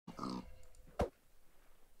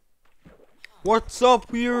What's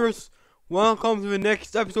up, viewers? Welcome to the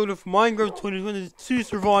next episode of Minecraft 2022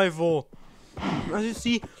 Survival. As you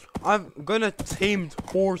see, I've got a tamed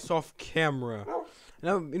horse off camera,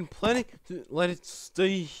 and I've been planning to let it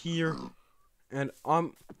stay here. And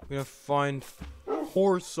I'm gonna find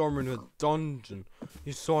horse armor in a dungeon.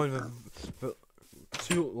 You saw in the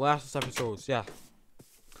two last episodes, yeah.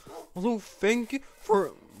 Also, thank you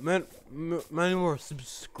for many more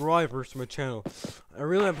subscribers to my channel. I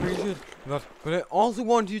really appreciate that. But I also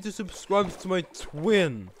want you to subscribe to my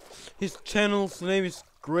twin. His channel's name is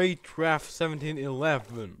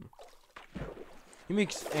GreatCraft1711. He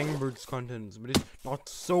makes Angry Birds content, but he's not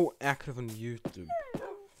so active on YouTube.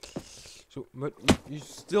 So, but he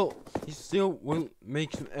still will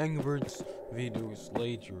make some Angry Birds videos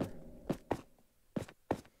later.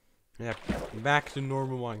 Yeah, back to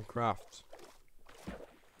normal Minecraft.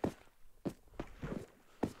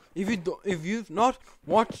 If you've not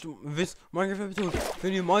watched this Minecraft episode,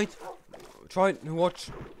 then you might try to watch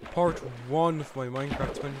part 1 of my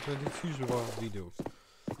Minecraft 2022 survival videos.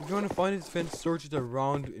 If you want to find it, then search it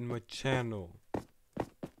around in my channel.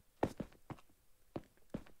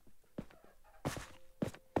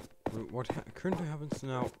 What currently happens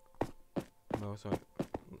now? No, it's not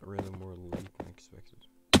really more late than expected.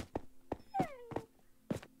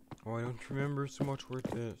 Oh, I don't remember so much where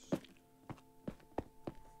it is.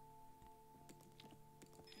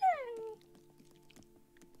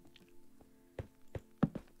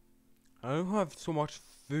 I don't have so much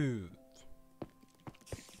food.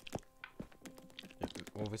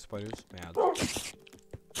 All the spiders bad.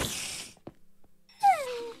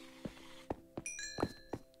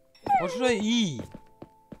 What should I eat?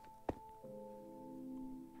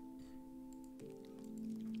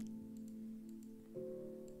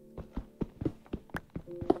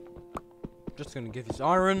 Just gonna give this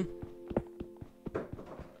iron.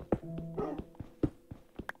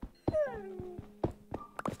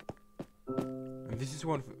 And this is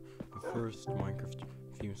one of the first Minecraft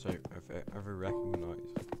themes I've ever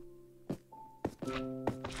recognized.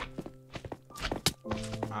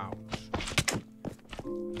 Ouch.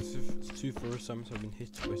 This is the two first times I've been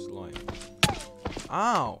hit by slime.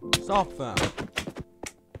 Ow! Stop that!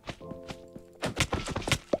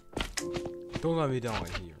 Don't let me die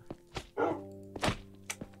here.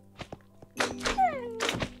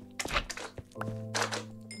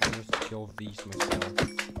 Kill these myself.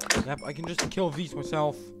 Yep, I can just kill these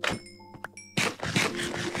myself.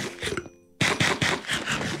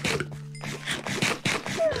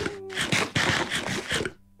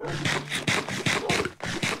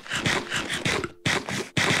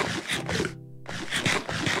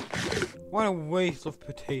 What a waste of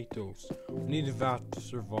potatoes. Needed that to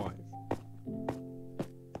survive.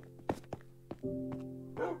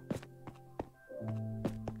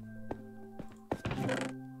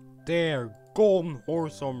 There, golden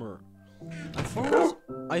horse armor.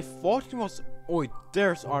 I thought it was. Oh wait,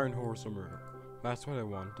 there's iron horse armor. That's what I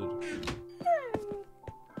wanted.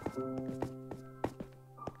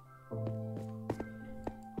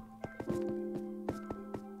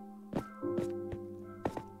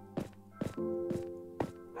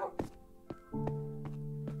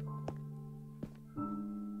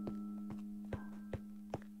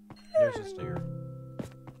 There's a stair.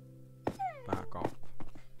 Back off.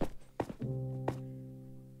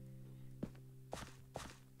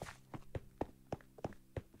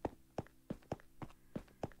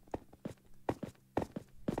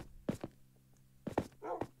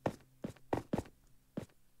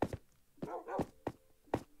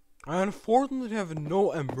 I unfortunately have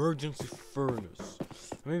no emergency furnace.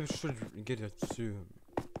 Maybe I should get it soon.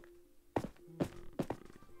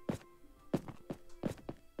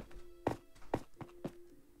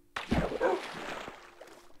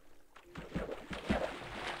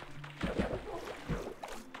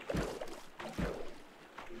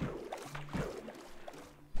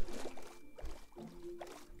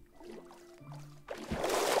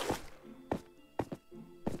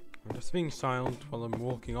 Being silent while I'm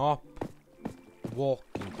walking up to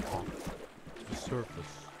the surface.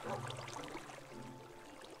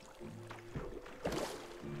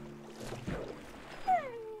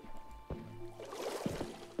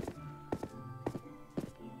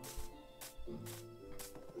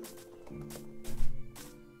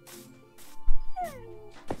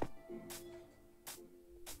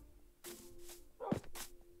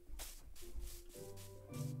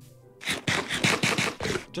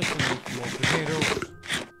 Just to make more potatoes.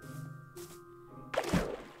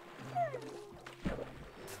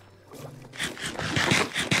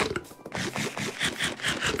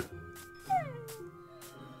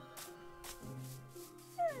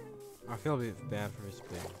 I feel a bit bad for his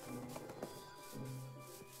thing.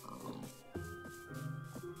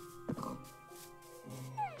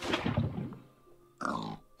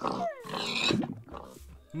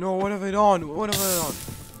 No, what have I done? What have I done?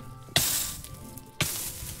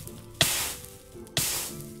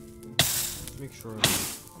 Let's make sure I'm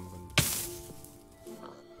gonna.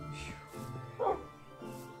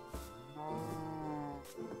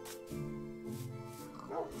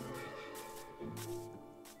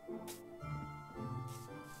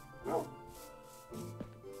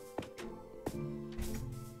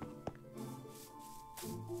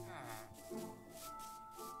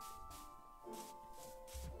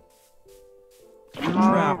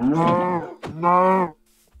 Trapped.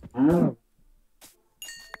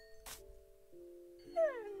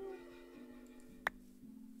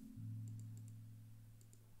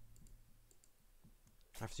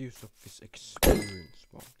 I have to use up this experience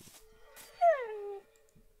button.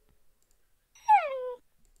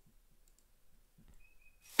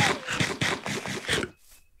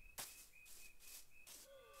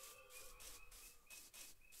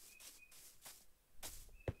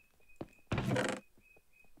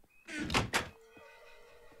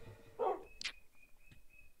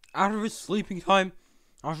 After his sleeping time,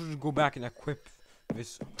 I should go back and equip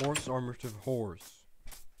this horse armor to the horse.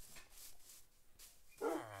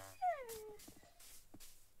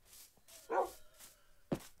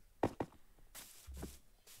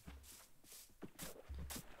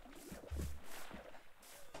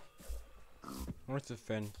 Where's the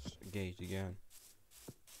fence gate again?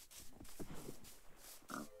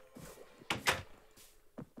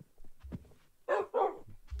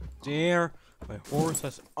 There, my horse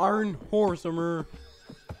has iron horse armor.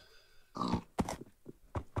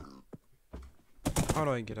 How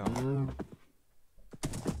do I get out?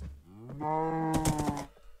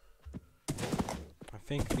 I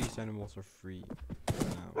think these animals are free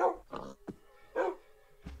now.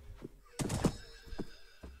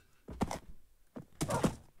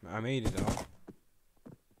 I made it out.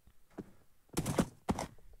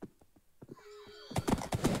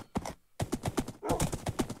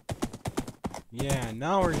 Yeah,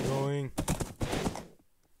 now we're going.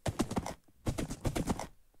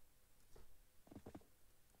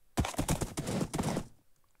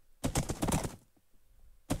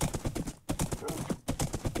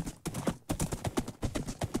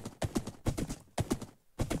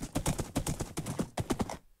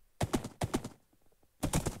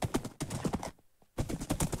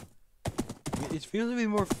 It feels to be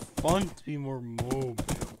more fun to be more mobile.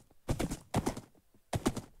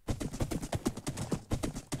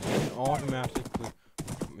 You can automatically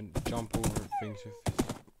jump over things with his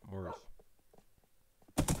horse.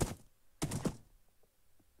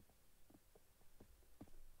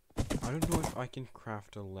 I don't know if I can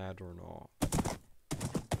craft a ladder or not.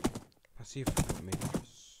 Let's see if I can make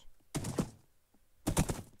this.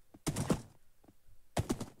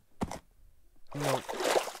 No.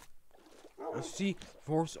 I see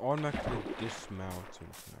horse automatically dismounts and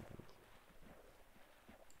happens.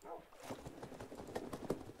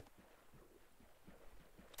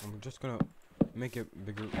 I'm just gonna make a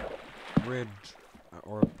bigger bridge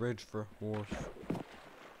or a bridge for horse.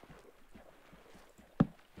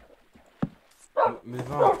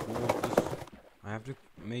 Without this, I have to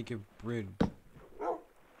make a bridge. I'm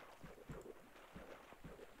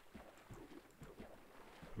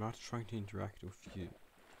not trying to interact with you.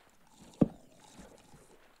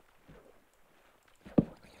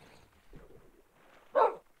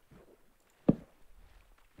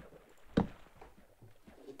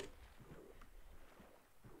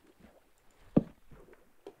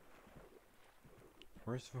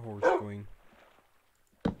 Where's the horse going?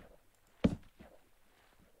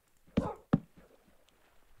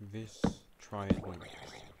 This triangle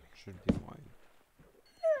should be mine.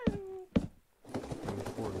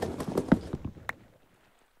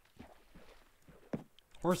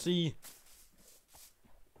 Horsey!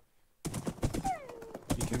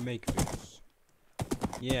 You can make this.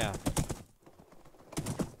 Yeah.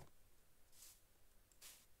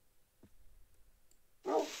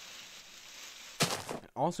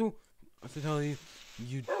 Also, I have to tell you,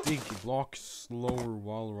 you dig blocks slower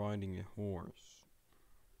while riding a horse.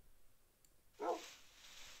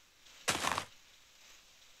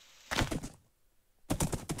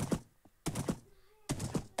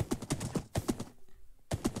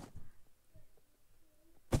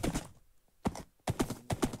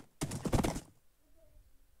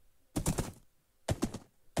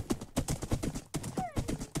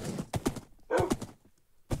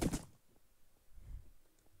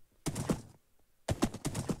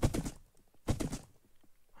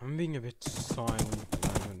 I'm being a bit silent,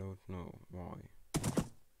 and I don't know why.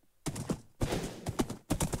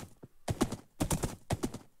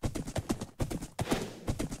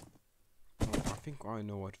 Oh, I think I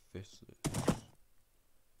know what this is.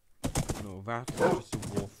 No, that's just a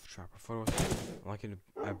wolf trap. I thought it was like an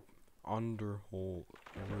underhole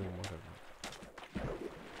room, whatever.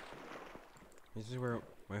 This is where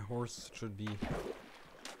my horse should be.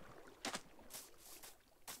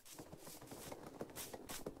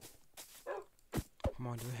 Come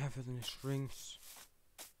on, do I have any strings?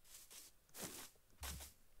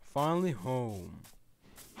 Finally home.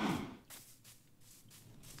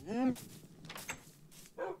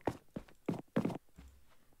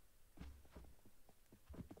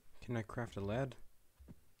 Can I craft a lead?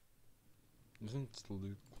 Doesn't it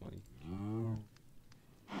look like?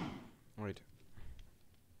 Wait.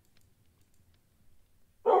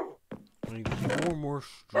 I need 4 more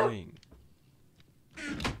string.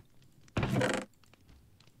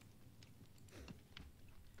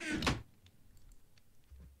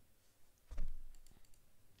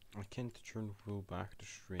 I can't turn the wheel back to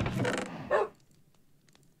string.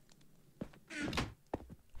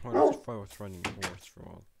 Oh, that's if I was running a horse for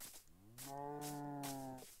all.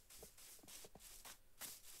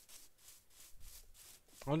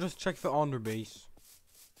 I'll just check the underbase.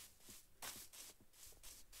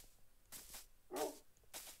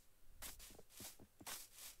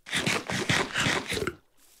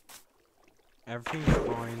 Everything's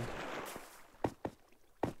fine.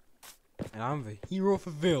 And I'm the hero of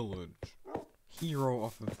the village. Hero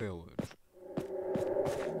of the village.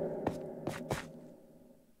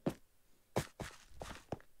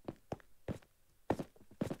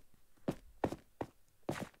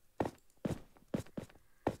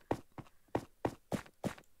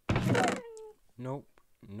 Nope,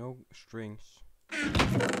 no strings.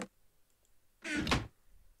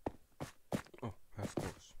 Oh, that's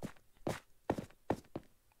close.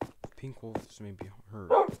 Pink wolves may be hurt.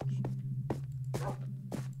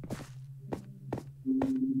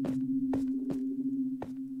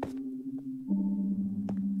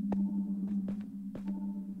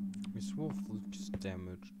 This wolf looks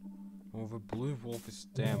damaged. Oh, the blue wolf is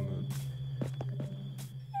damaged.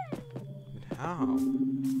 But how?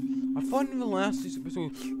 I thought in the last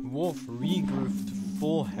episode, wolf regrew to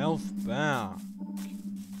full health back.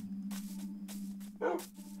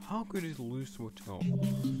 How could it lose so much health?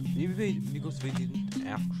 Maybe because they didn't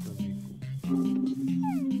actually regrew.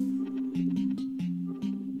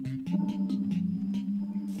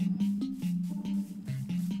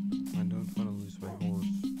 I don't want to lose my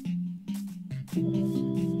horse.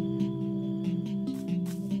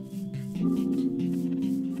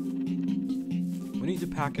 We need to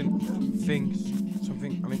pack in things,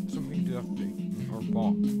 something to that thing, or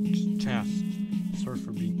box, chest. Sorry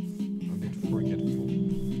for being a bit forgetful.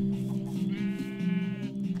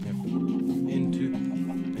 Yep, into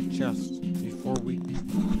the chest before we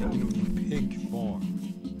take into the pig farm.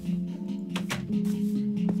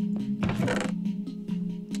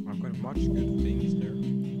 I've got much good things there.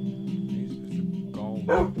 These are gold.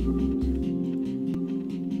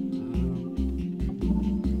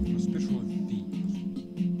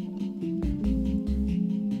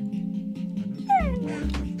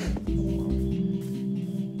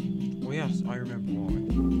 I remember why.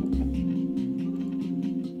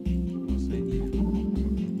 Unless they need someone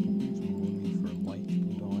for a light to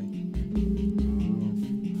die.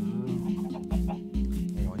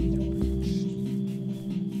 Oh, I need a big sheep.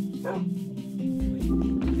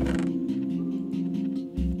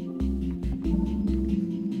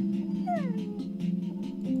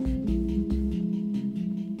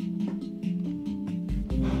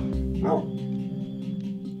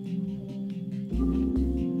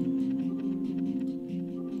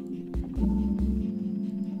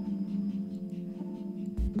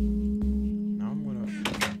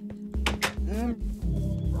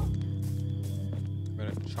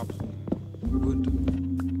 Chop wood.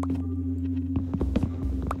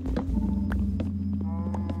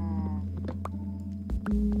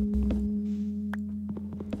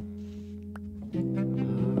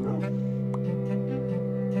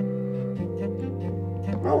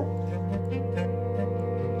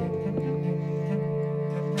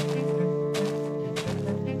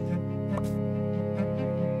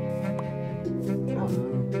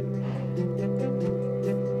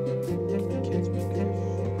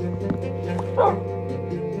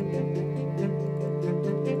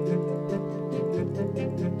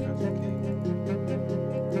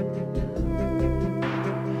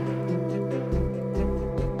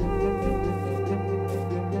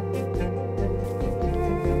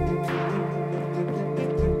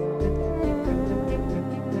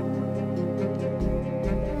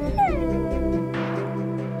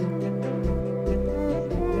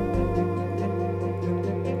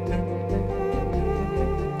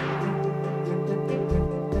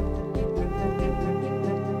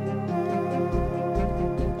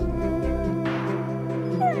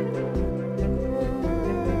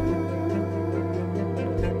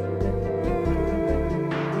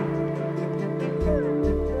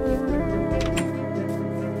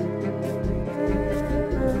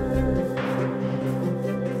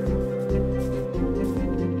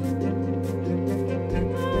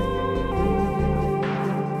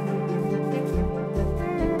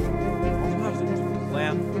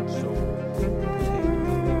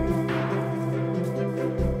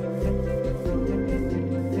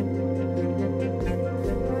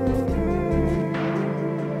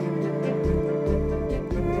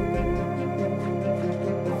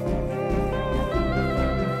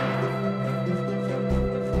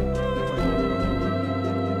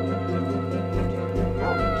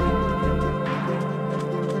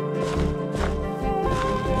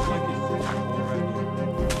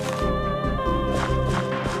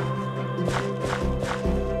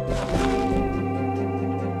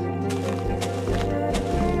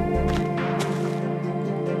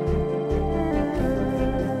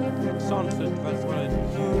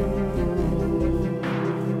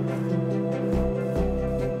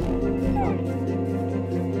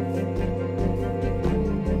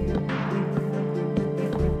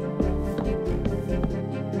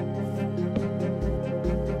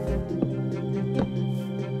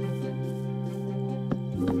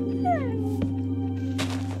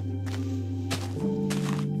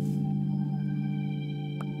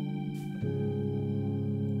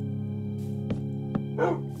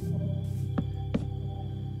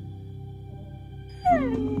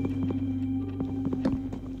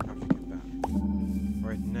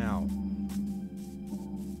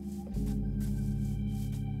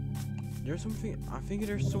 There's something. I think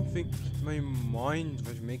there's something in my mind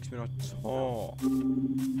that makes me not talk.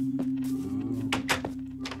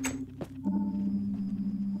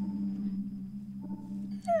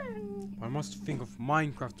 I must think of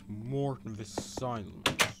Minecraft more than this silence.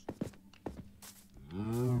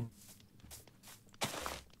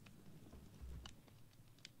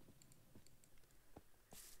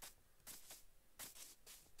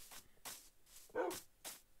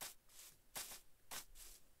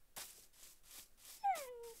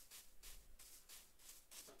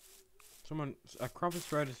 A crop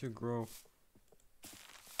is ready to grow.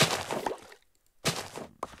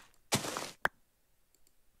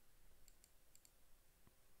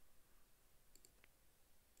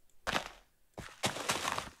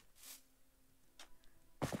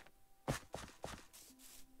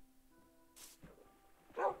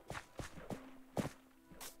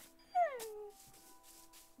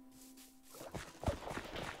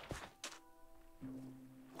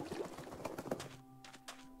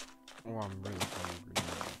 Oh, I'm really hungry now.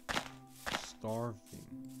 Starving.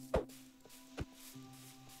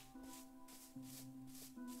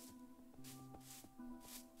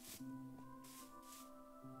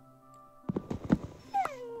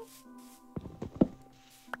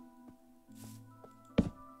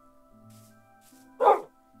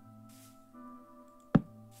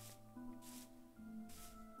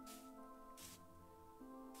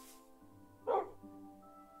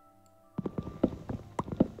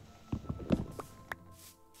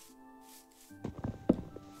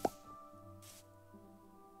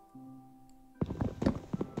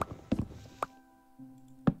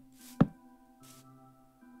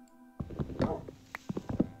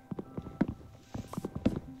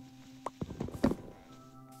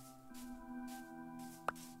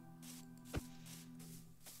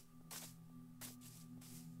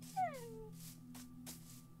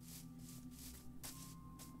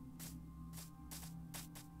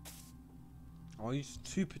 I'll use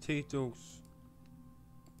 2 potatoes.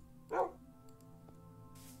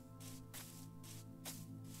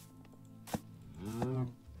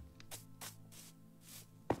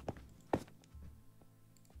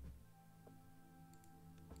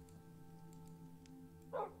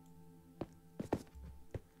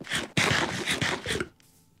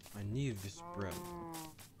 I need this bread.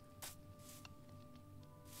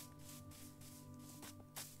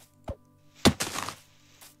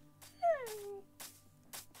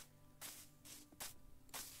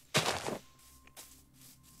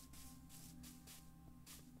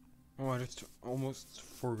 Oh, I just almost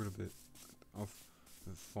forgot a bit of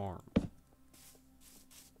the farm.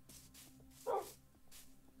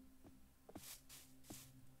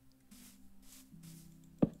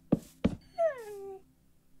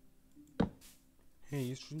 Hey,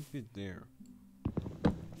 you shouldn't be there.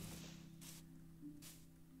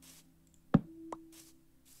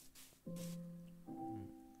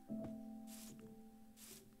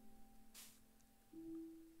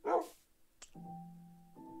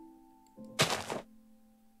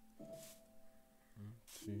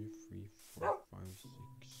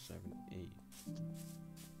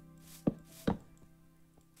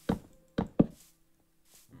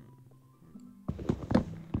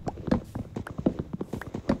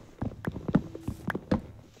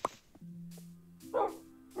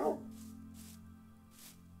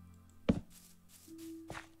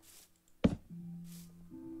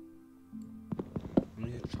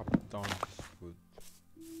 Down this wood.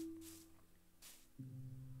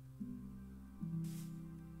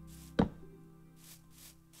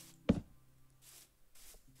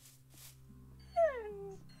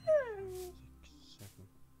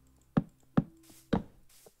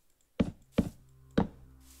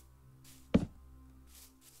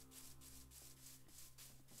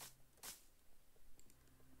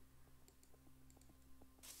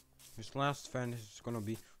 This last fan is gonna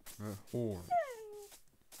be the horn.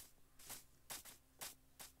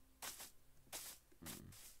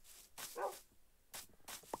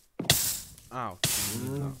 Ow.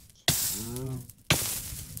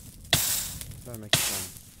 That makes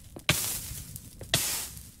sense.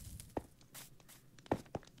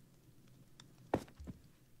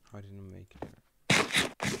 How didn't I make it there?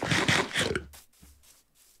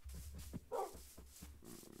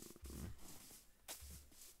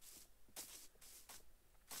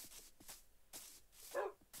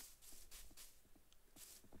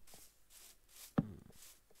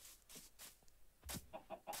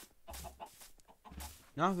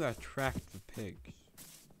 Now to attract the pigs.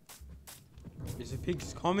 Is the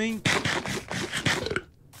pigs coming?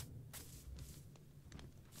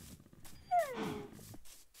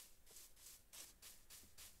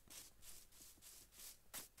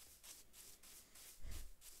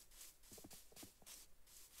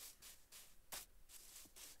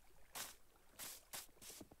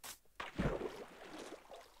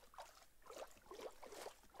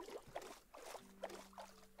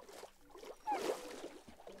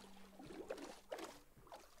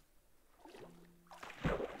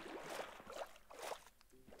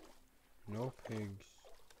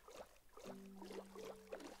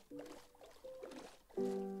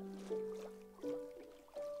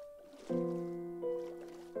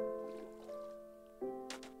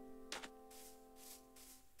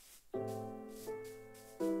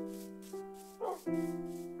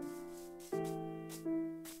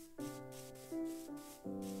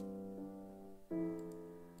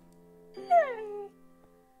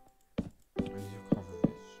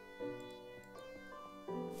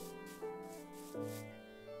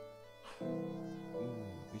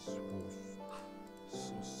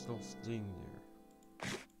 Staying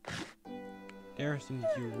there. There's the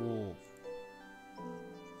new wolf.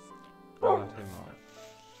 I'll let him out.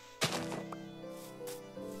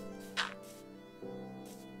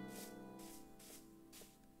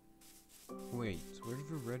 Wait, where did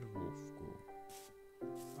the red wolf go?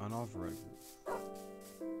 Another red wolf.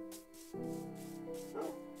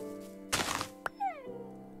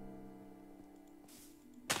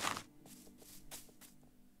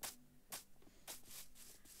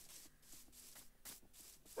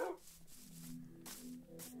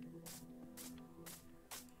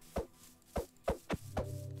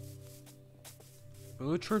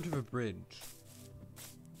 We'll return to the bridge.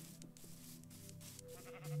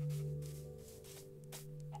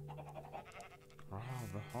 Ah,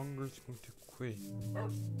 the hunger's going to quit.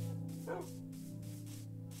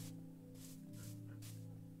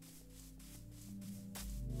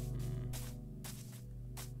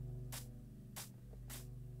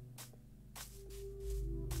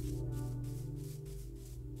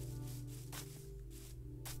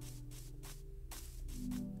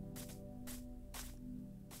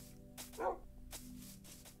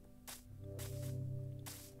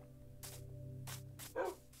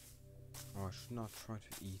 Oh, I should not try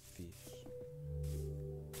to eat these.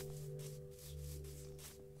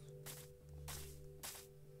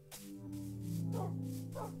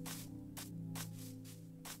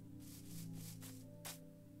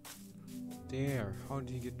 There, how did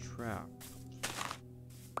he get trapped?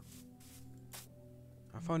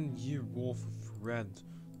 I found a year wolf with red,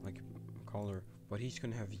 like, color, but he's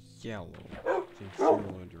gonna have yellow.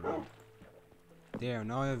 There,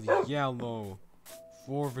 now I have yellow.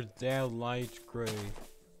 For the dead light gray.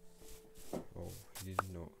 Oh, he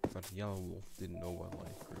didn't know. But yellow wolf didn't know what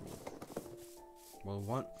light gray was. Well,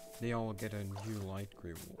 what? They all get a new light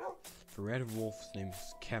gray wolf. The red wolf's name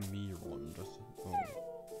is Cameron. Just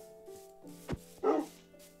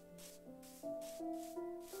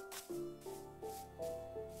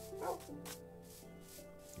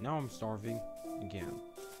Now I'm starving again.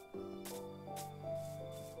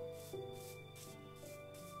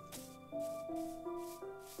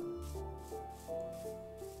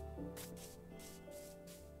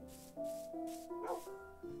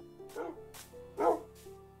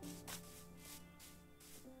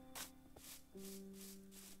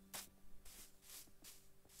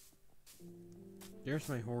 There's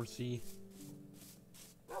my horsey.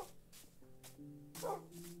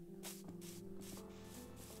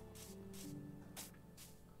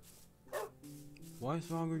 Why is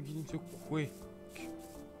the hunger getting so quick?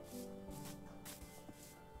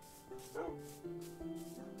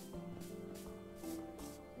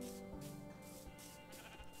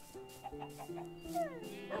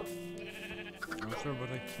 I'm sorry, but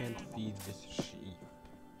I can't feed this sheep.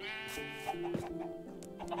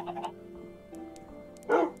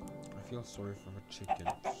 I feel sorry for the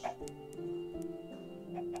chickens.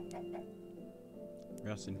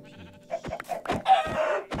 Rest in peace.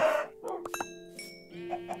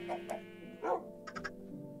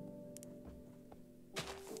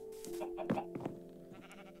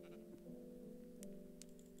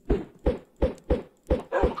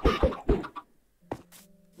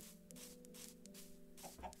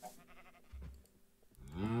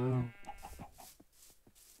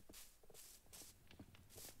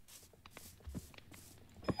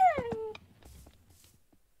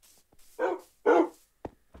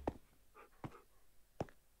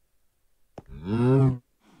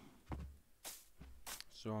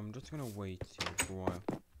 So I'm just gonna wait here for a while.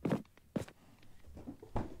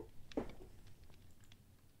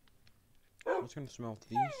 I'm just gonna smelt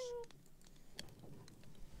these.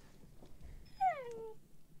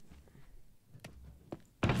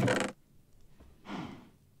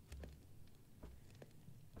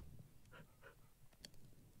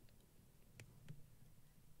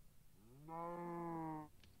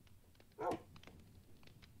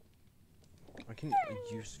 I can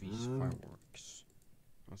use these fireworks.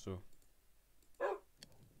 Also,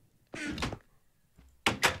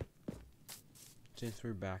 since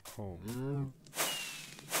we're back home.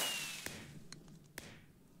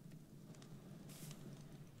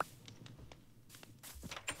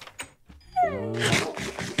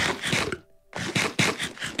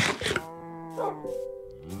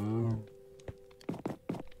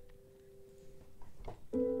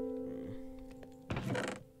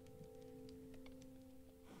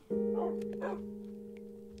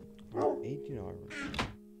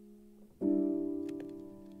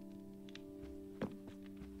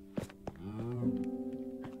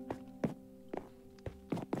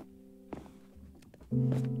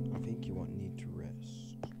 I think you won't need to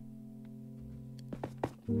rest.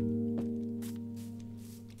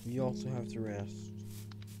 You also have to rest.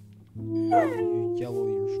 You yellow,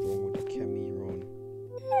 you're strong with the chemi you're on.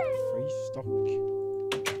 Are you stuck?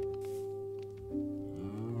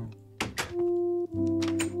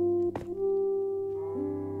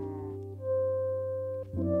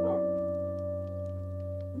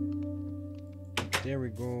 There we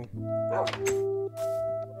go. I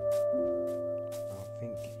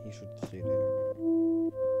think he should stay there.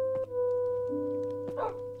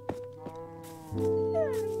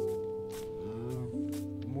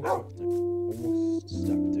 Almost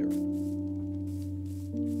stepped there.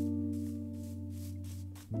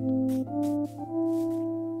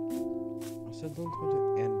 I said don't want to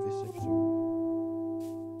end this episode.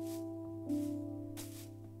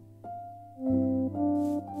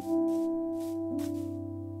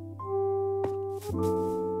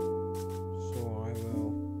 So I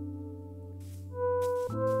will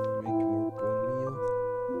make more bone meal.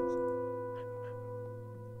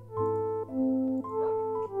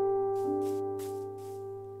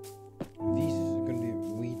 This is gonna be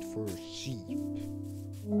wheat for sheep.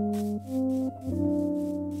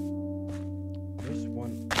 There's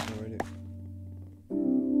one already.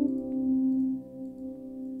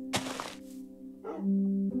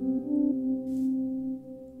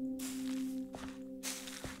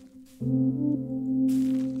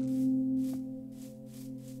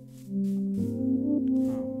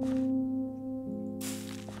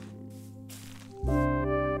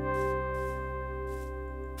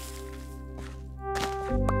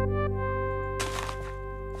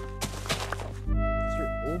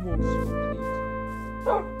 Almost complete.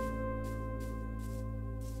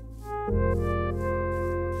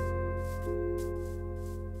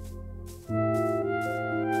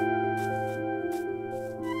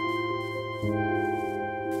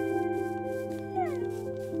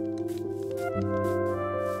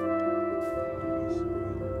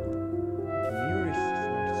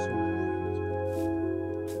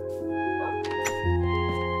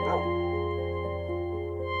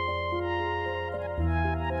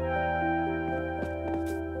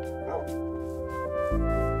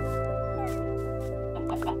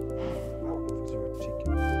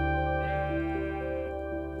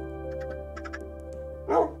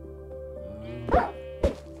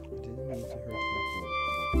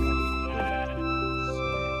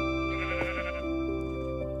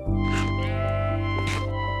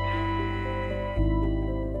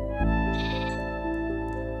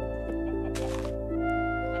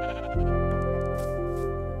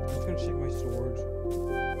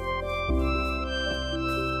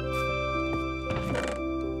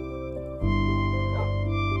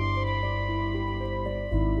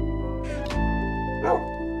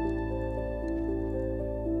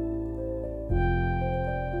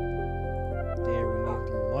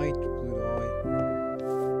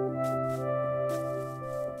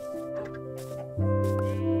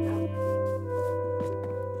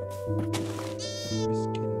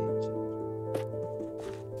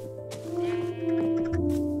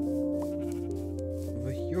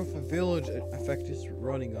 Village effect is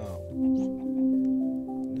running out.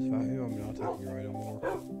 That's why I'm not taking right anymore.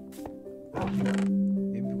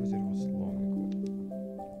 Maybe because it was long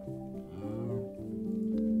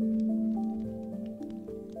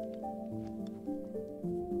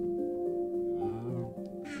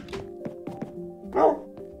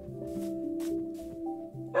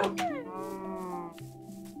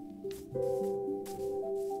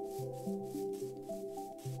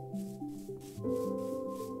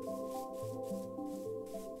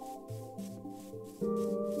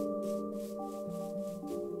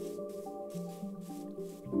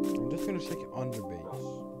I'm just gonna check underbase.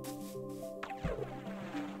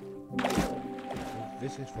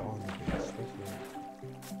 This is for underbase.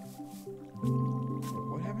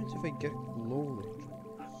 What happens if I get glow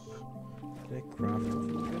rituals? Can I craft it?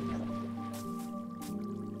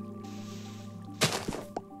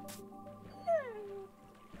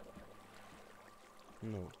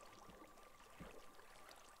 No.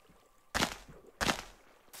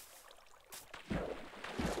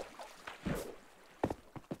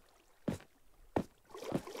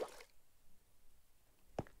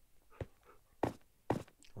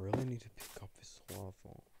 I really need to pick up this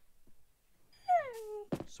lava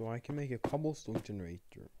so I can make a cobblestone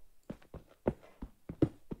generator.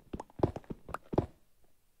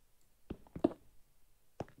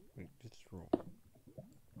 Wait, that's wrong.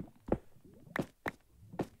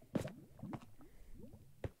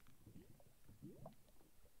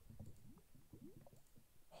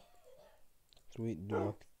 So we do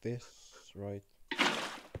like this, right?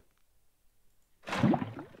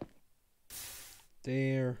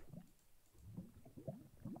 There.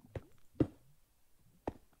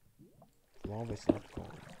 Lava's not gone.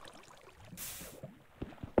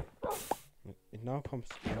 It now comes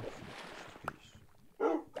down from space.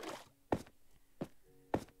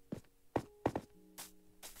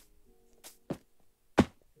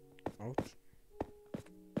 Ouch.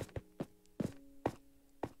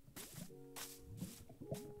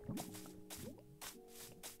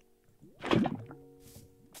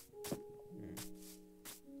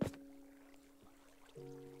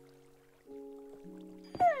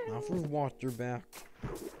 Now for water back.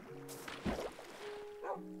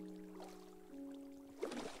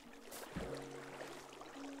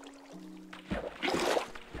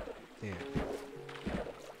 There.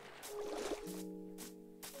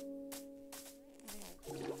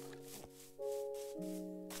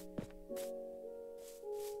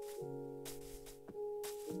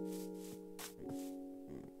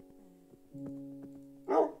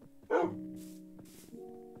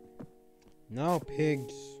 Now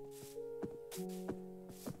pigs.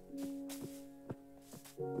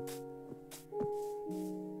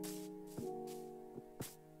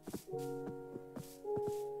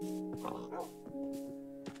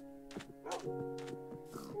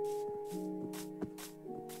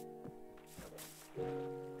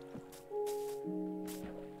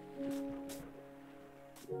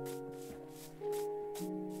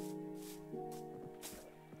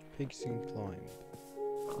 Pigs can climb.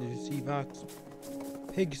 Did you see that?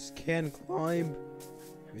 Pigs can climb.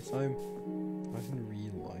 This time, not in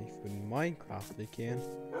real life, but in Minecraft they can.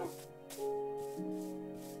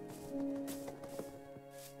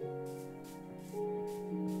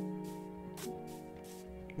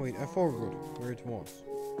 Wait, I forgot where it was.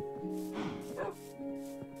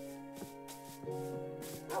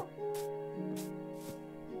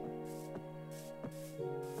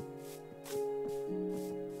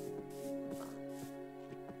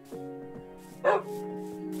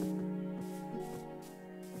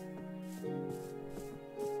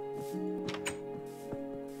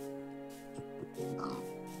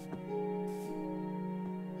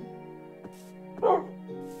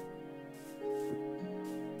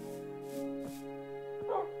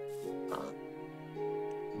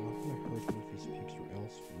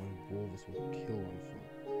 Will kill one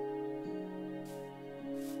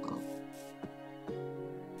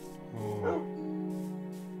oh.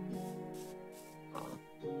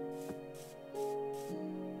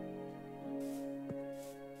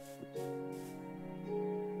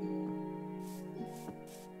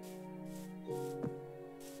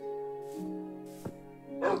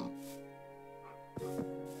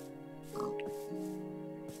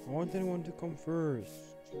 I want anyone to come first.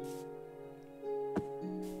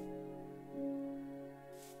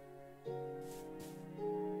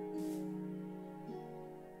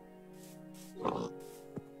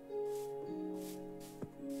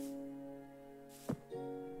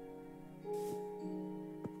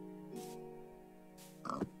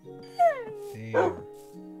 There.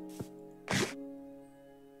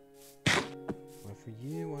 One for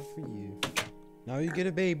you, one for you. Now you get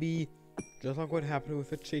a baby, just like what happened with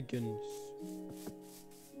the chickens.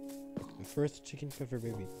 The first chicken got their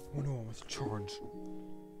baby. Oh no, I must charge.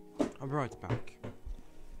 I'll be right back.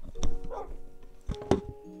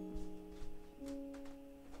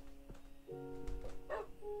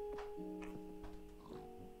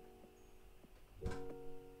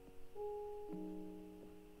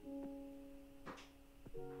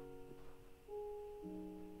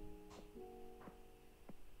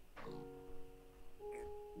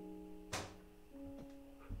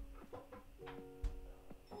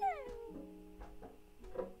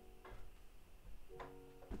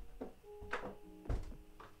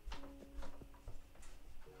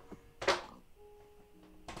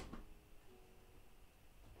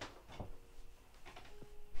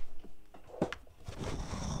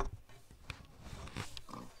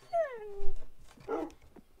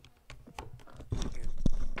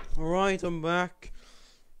 Alright, I'm back,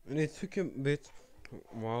 and it took a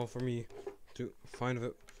while for me to find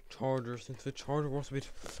the charger, since the charger was a bit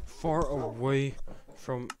far away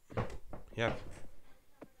from,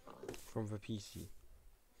 from the PC.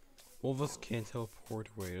 All of us can't teleport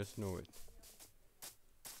away, let's know it.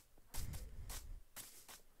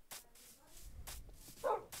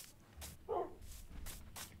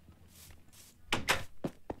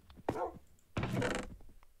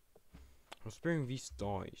 I'm sparing these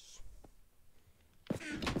dice.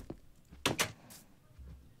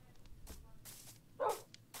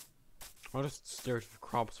 I'll just stare at the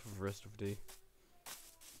crops for the rest of the day.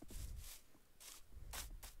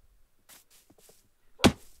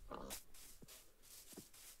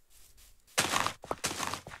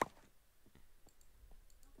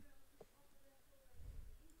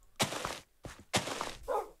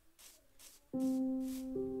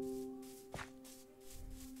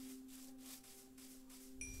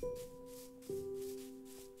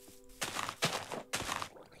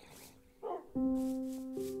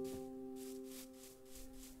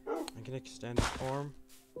 I can extend the farm.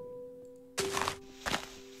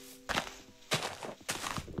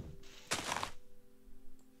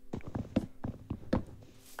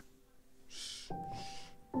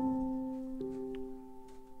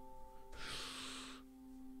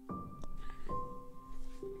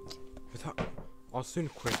 I'll soon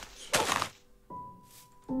quit.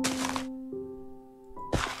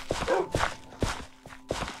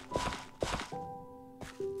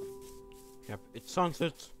 Yep, it's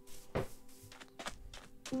sunset.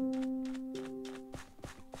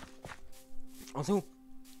 Also,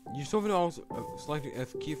 you saw it also slightly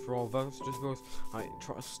F key for all that, just because I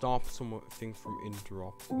try to stop something from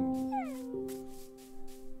interrupting.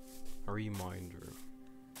 A reminder.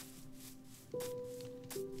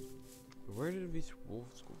 Where did these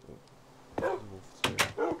wolves go? The wolves there.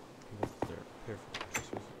 The wolves there.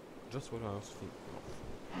 Perfect. Just what I was thinking of.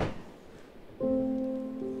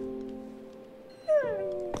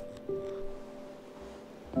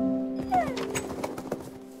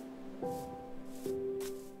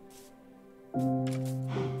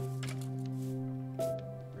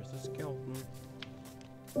 Where's the skeleton?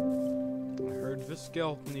 I heard the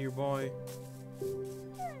skeleton nearby.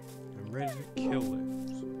 I'm ready to kill it.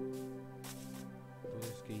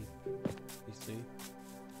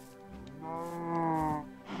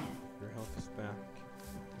 Your health is back.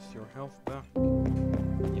 Is your health back?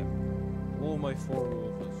 Yep. All my 4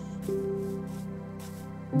 wolves.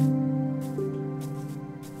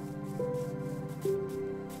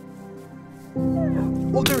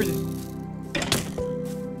 Oh, there it is!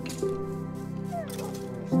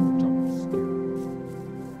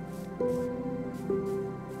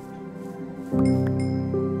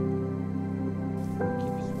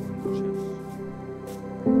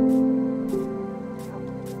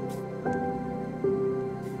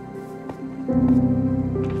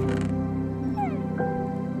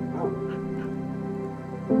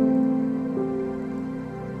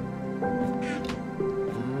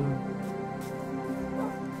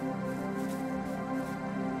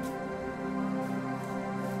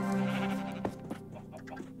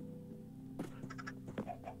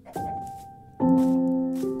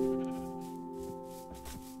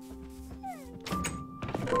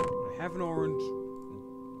 I have an orange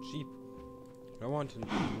sheep. I want to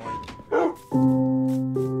white.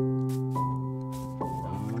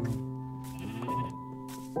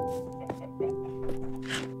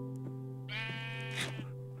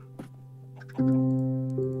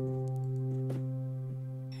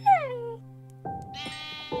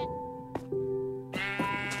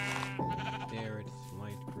 There it's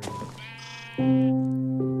light green.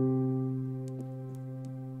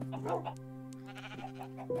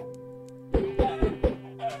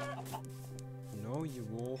 No, you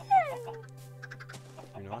wolf.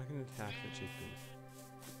 You're not gonna attack the chicken.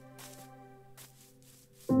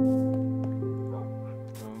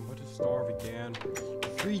 I'm about to starve again.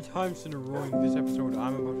 3 times in a row in this episode,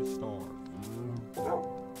 I'm about to starve.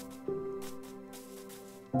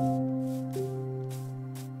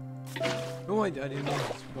 No, I didn't know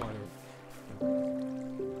this water.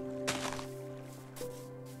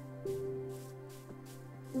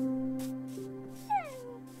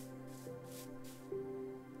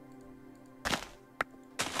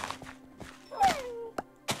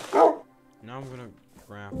 Now I'm gonna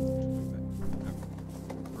craft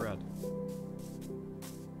bread.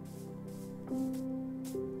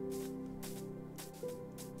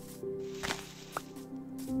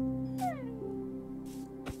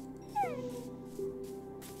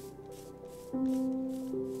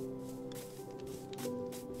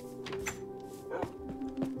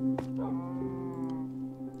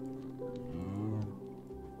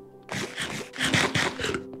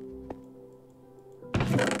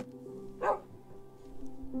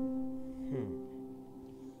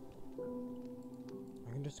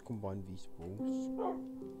 Just combine these balls.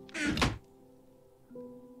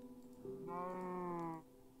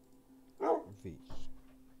 These.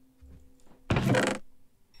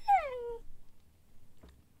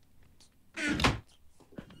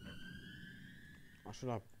 I should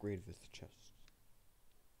upgrade this chest.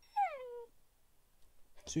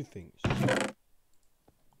 2 things.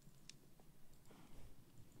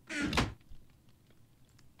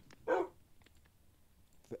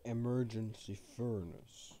 The emergency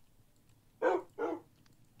furnace.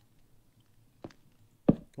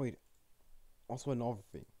 Wait, also another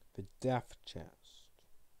thing, the death chest.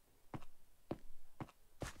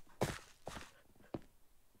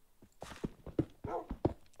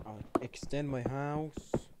 I'll extend my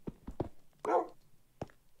house.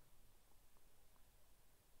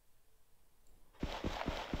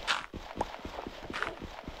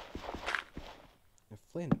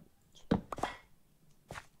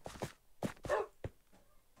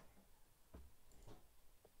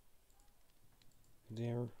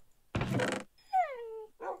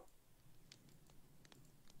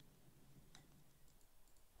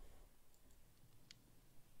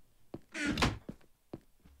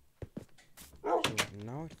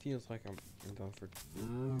 now it feels like I'm done for.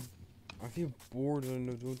 I feel bored and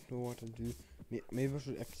I don't know what to do. Maybe I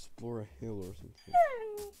should explore a hill or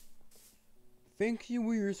something. Thank you,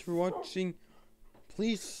 viewers, for watching.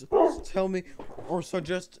 Please tell me or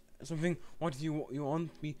suggest something. What do you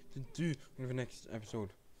want me to do in the next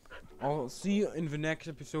episode? I'll see you in the next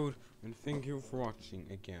episode, and thank you for watching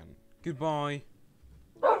again. Goodbye.